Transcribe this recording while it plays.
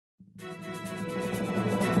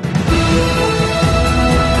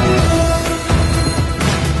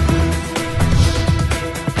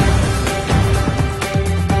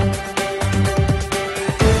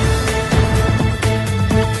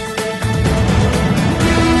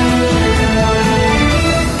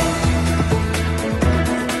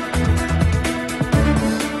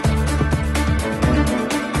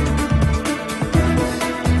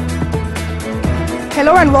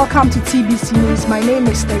Hello and welcome to TBC News. My name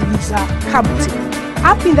is Teresa Kabuti.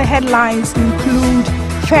 Up in the headlines include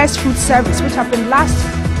first fruit service, which happened last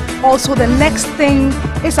week. Also, the next thing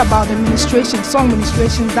is about the ministration, song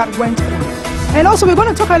ministrations that went on. And also, we're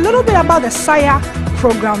going to talk a little bit about the SIA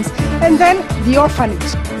programs and then the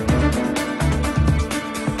orphanage.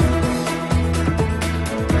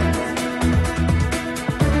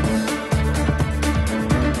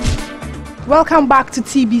 Welcome back to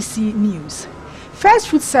TBC News. First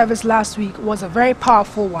fruit service last week was a very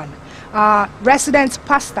powerful one. Resident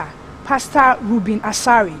Pastor Ruben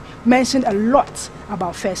Asari mentioned a lot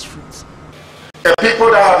about first fruits. The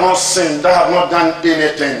people that have not sinned, that have not done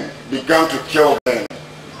anything, began to kill them.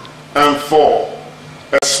 And for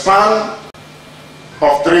a span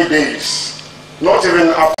of 3 days, not even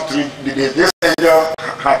up to 3 days, this angel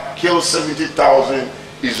had killed 70,000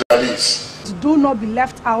 Israelis. Do not be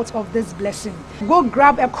left out of this blessing. Go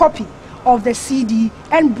grab a copy of the CD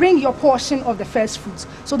and bring your portion of the first fruits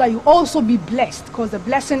so that you also be blessed, because the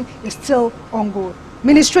blessing is still ongoing.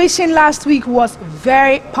 Ministration last week was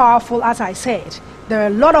very powerful, as I said. There are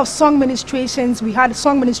a lot of song ministrations. We had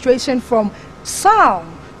song ministration from Psalm.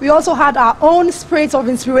 We also had our own Spirit of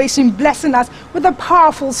Inspiration blessing us with a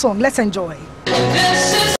powerful song. Let's enjoy.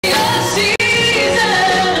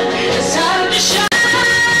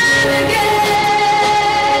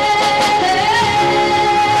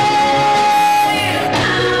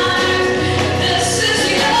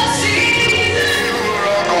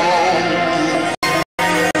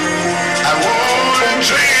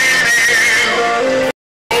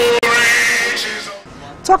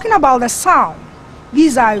 Talking about the sound,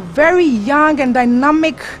 these are very young and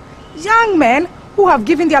dynamic young men who have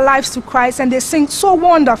given their lives to Christ, and they sing so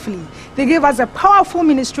wonderfully. They gave us a powerful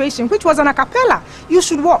ministration, which was an a cappella. You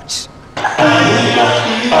should watch. But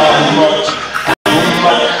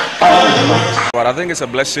I think it's a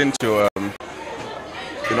blessing to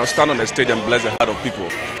stand on the stage and bless the heart of people.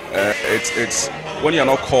 It's when you're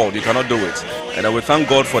not called, you cannot do it. And we thank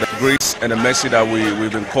God for the grace and the mercy that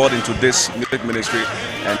we've been called into this music ministry,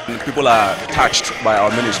 and people are touched by our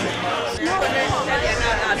ministry.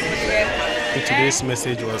 Today's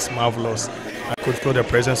message was marvelous. I could feel the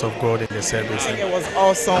presence of God in the service. I think it was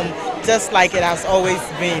awesome, just like it has always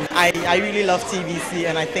been. I really love TVC,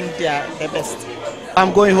 and I think they are the best.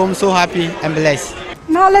 I'm going home so happy and blessed.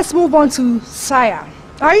 Now let's move on to SIA.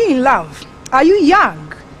 Are you in love? Are you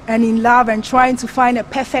young and in love and trying to find a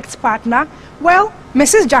perfect partner? Well,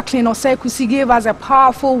 Mrs. Jacqueline Osekusi gave us a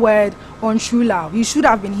powerful word on true love. You should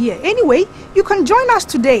have been here. Anyway, you can join us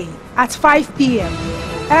today at 5 p.m.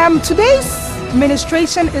 Today's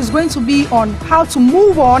ministration is going to be on how to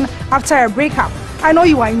move on after a breakup. I know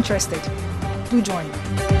you are interested. Do join.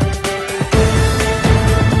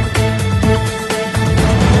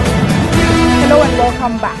 Hello and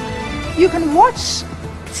welcome back. You can watch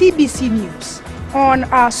TBC News on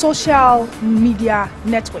our social media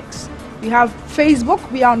networks. We have Facebook,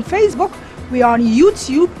 we are on Facebook, we are on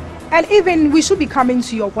YouTube, and even we should be coming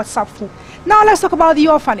to your WhatsApp phone. Now let's talk about the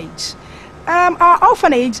orphanage. Our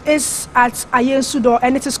orphanage is at Ayensudo,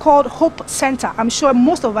 and it is called Hope Center. I'm sure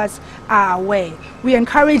most of us are aware. We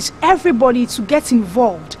encourage everybody to get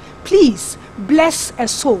involved. Please bless a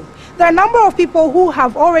soul. There are a number of people who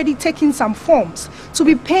have already taken some forms to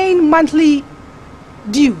be paying monthly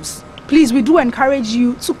dues. Please, we do encourage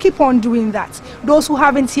you to keep on doing that. Those who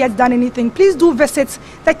haven't yet done anything, please do visit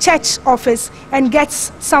the church office and get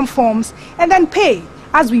some forms and then pay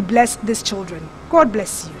as we bless these children. God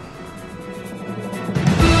bless you.